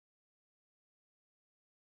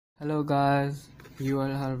Hello guys, you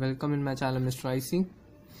all are welcome in my channel Mr.I.C,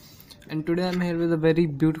 and today I'm here with a very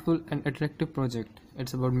beautiful and attractive project.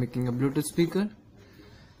 It's about making a Bluetooth speaker.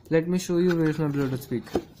 Let me show you where is my Bluetooth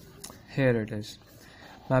speaker. Here it is.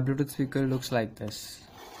 My Bluetooth speaker looks like this.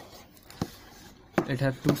 It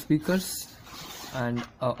has two speakers and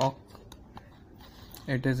a aux.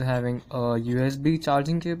 It is having a USB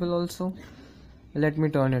charging cable also. Let me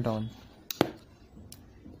turn it on.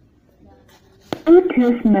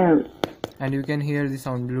 Bluetooth mode. And you can hear the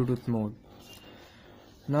sound Bluetooth mode.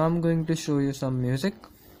 Now I'm going to show you some music.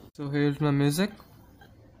 So here's my music.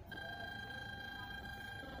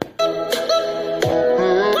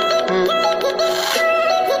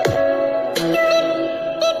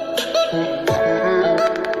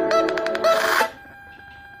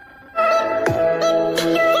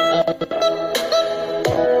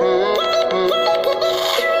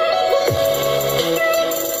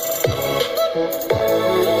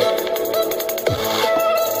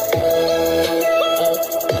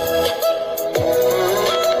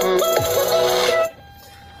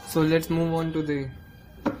 So let's move on to the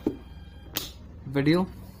video.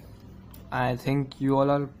 I think you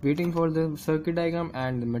all are waiting for the circuit diagram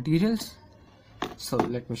and the materials. So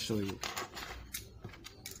let me show you.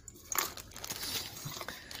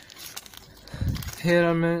 Here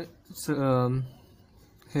are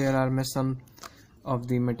my some of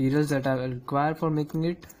the materials that I will require for making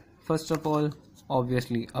it. First of all,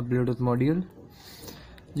 obviously a Bluetooth module.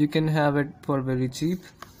 You can have it for very cheap.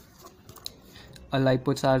 A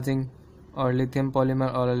lipo charging or lithium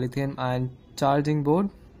polymer or a lithium ion charging board.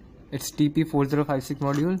 It's TP4056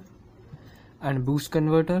 module, and boost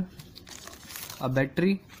converter, a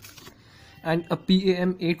battery, and a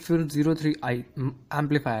PAM8403i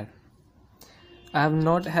amplifier. I am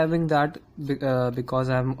not having that because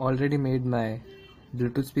I have already made my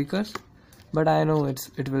Bluetooth speakers, but I know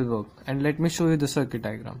it will work. And let me show you the circuit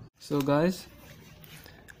diagram. So guys,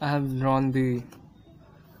 I have drawn the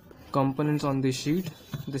components on this sheet.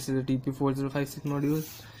 This is the TP4056 module,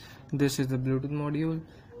 this is the Bluetooth module,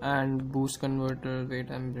 and boost converter. Wait,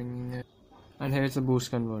 I'm bringing it. And here's the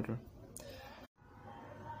boost converter.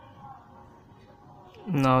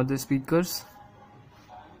 Now the speakers.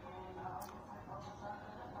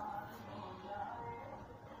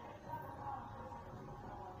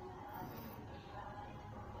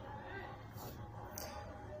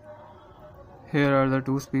 Here are the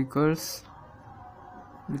two speakers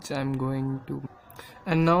which I'm going to,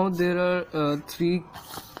 and now there are three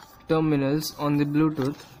terminals on the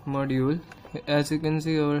Bluetooth module, as you can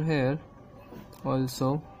see over here.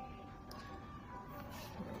 Also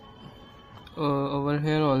over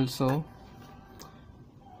here also.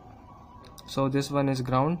 So this one is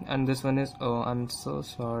ground and this one is, oh I'm so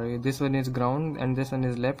sorry, this one is ground and this one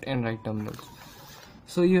is left and right terminals.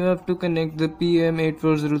 So you have to connect the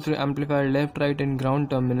PM8403 amplifier left, right and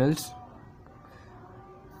ground terminals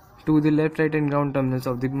to the left, right and ground terminals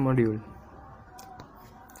of the module.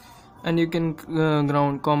 And you can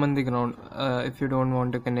common the ground if you don't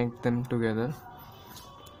want to connect them together.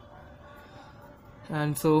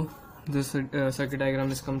 And so this circuit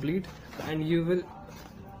diagram is complete, and you will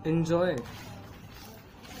enjoy it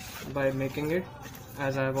by making it,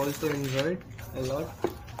 as I have also enjoyed a lot.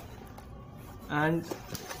 And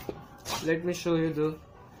let me show you the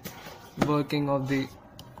working of the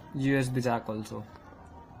USB jack also.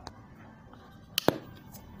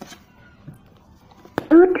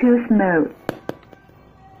 Bluetooth mode.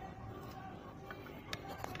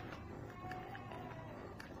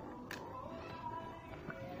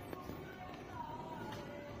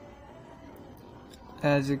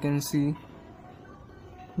 As you can see,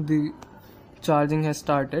 the charging has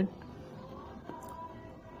started.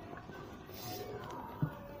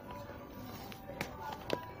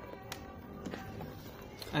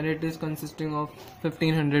 And it is consisting of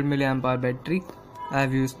 1500 mAh battery. I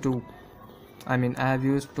have used two, 1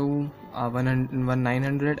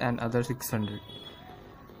 900 and other 600.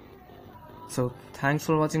 So thanks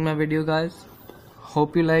for watching my video guys.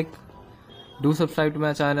 Hope you like. Do subscribe to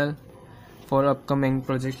my channel for upcoming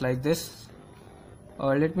projects like this.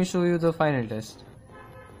 Or let me show you the final test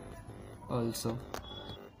also.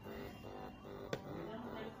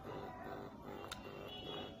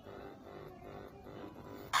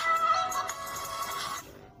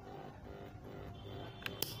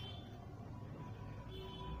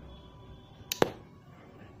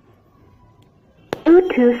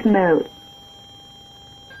 Bluetooth mode.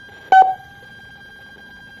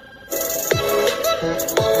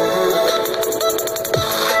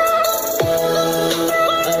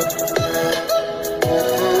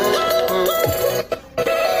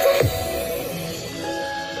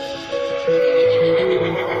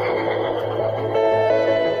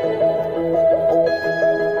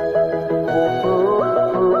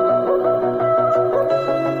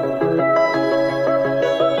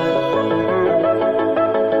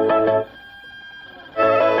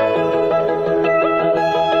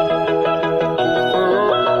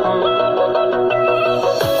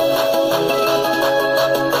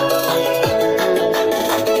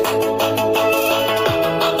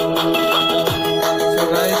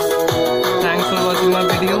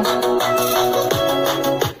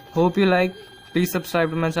 Hope you like. Please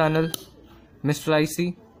subscribe to my channel, Mr.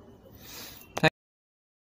 I.C.